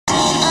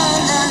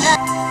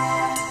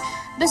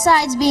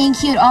Besides being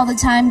cute all the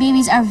time,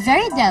 babies are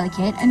very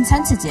delicate and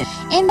sensitive.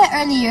 In the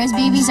early years,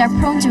 babies are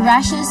prone to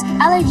rashes,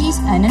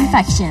 allergies, and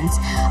infections.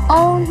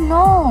 Oh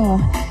no!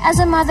 As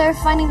a mother,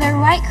 finding the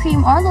right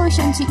cream or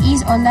lotion to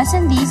ease or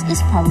lessen these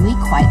is probably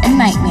quite a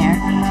nightmare.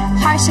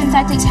 Harsh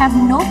synthetics have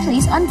no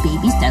place on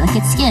baby's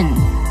delicate skin.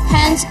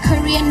 Hence,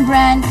 Korean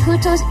brand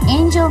Putto's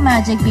Angel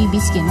Magic Baby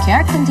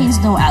Skincare contains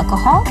no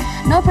alcohol,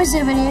 no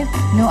preservative,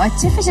 no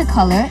artificial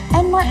color,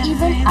 and not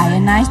even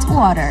ionized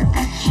water.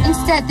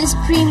 Instead, this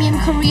premium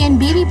Korean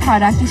baby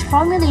product is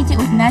formulated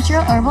with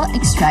natural herbal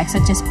extracts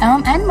such as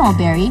elm and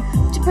mulberry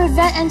to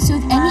prevent and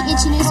soothe any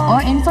itchiness or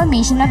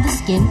inflammation of the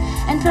skin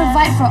and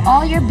provide for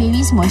all your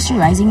baby's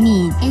moisturizing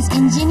needs. It's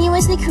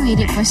ingeniously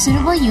created for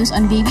suitable use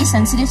on baby's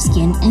sensitive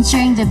skin,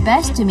 ensuring the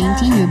best to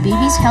maintain your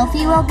baby's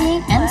healthy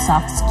well-being and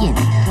soft skin.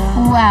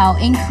 Wow,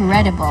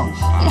 incredible.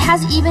 It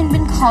has even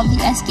been called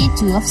the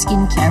SK2 of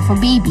skincare for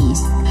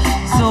babies.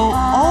 So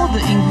all the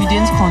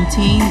ingredients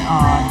contain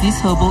this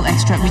herbal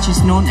extract, which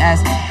is known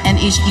as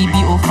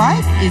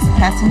ntv-bella, is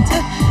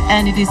patented,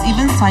 and it is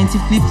even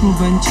scientifically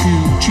proven to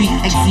treat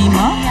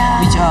eczema,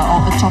 which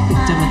are atopic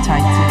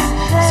dermatitis.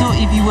 So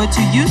if you were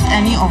to use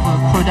any of the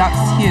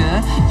products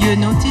here,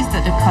 you'll notice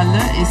that the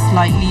color is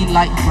slightly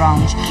light brown.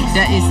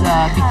 That is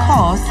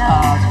because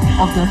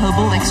of the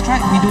herbal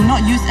extract. We do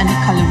not use any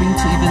coloring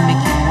to even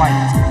make it white.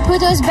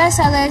 Putto's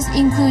bestsellers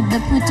include the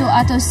Putto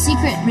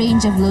Secret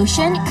range of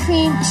lotion,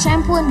 cream,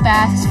 shampoo and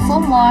baths,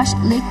 foam wash,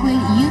 liquid,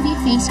 UV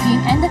face cream,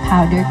 and the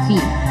powder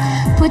cream.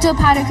 Putto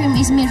powder cream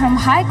is made from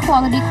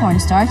high-quality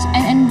cornstarch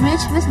and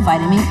enriched with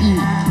vitamin E.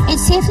 It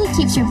safely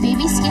keeps your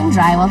baby's skin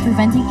dry while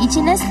preventing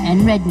itchiness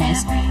and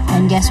redness.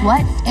 And guess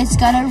what? It's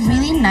got a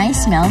really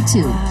nice smell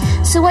too.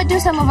 So what do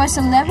some of our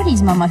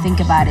celebrities, Mama, think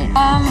about it?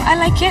 I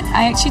like it.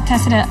 I actually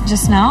tested it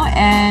just now,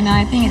 and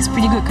I think it's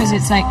pretty good because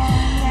it's like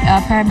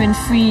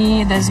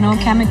paraben-free. There's no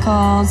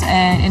chemicals,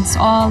 and it's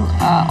all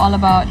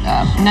about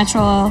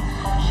natural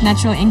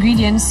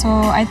ingredients. So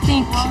I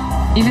think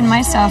even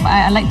myself,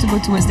 I like to go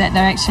towards that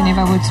direction if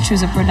I were to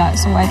choose a product.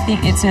 So I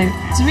think it's a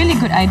really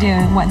good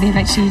idea what they've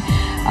actually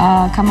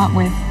come up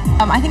with.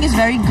 I think it's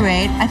very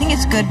great. I think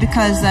it's good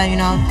because the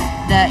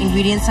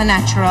ingredients are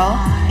natural.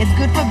 It's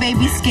good for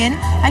baby skin.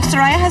 Like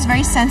Soraya has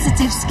very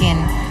sensitive skin.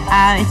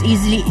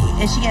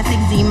 She gets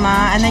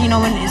eczema, and then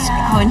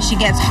when she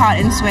gets hot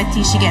and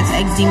sweaty, she gets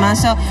eczema.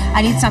 So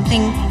I need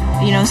something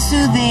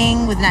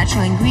soothing with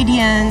natural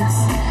ingredients.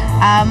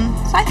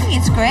 So I think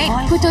it's great.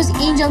 Putto's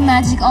Angel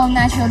Magic All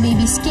Natural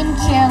Baby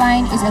Skincare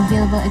line is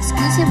available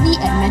exclusively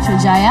at Metro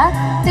Jaya,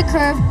 The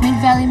Curve, Mid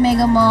Valley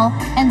Mega Mall,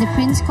 and the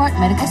Prince Court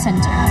Medical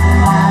Center.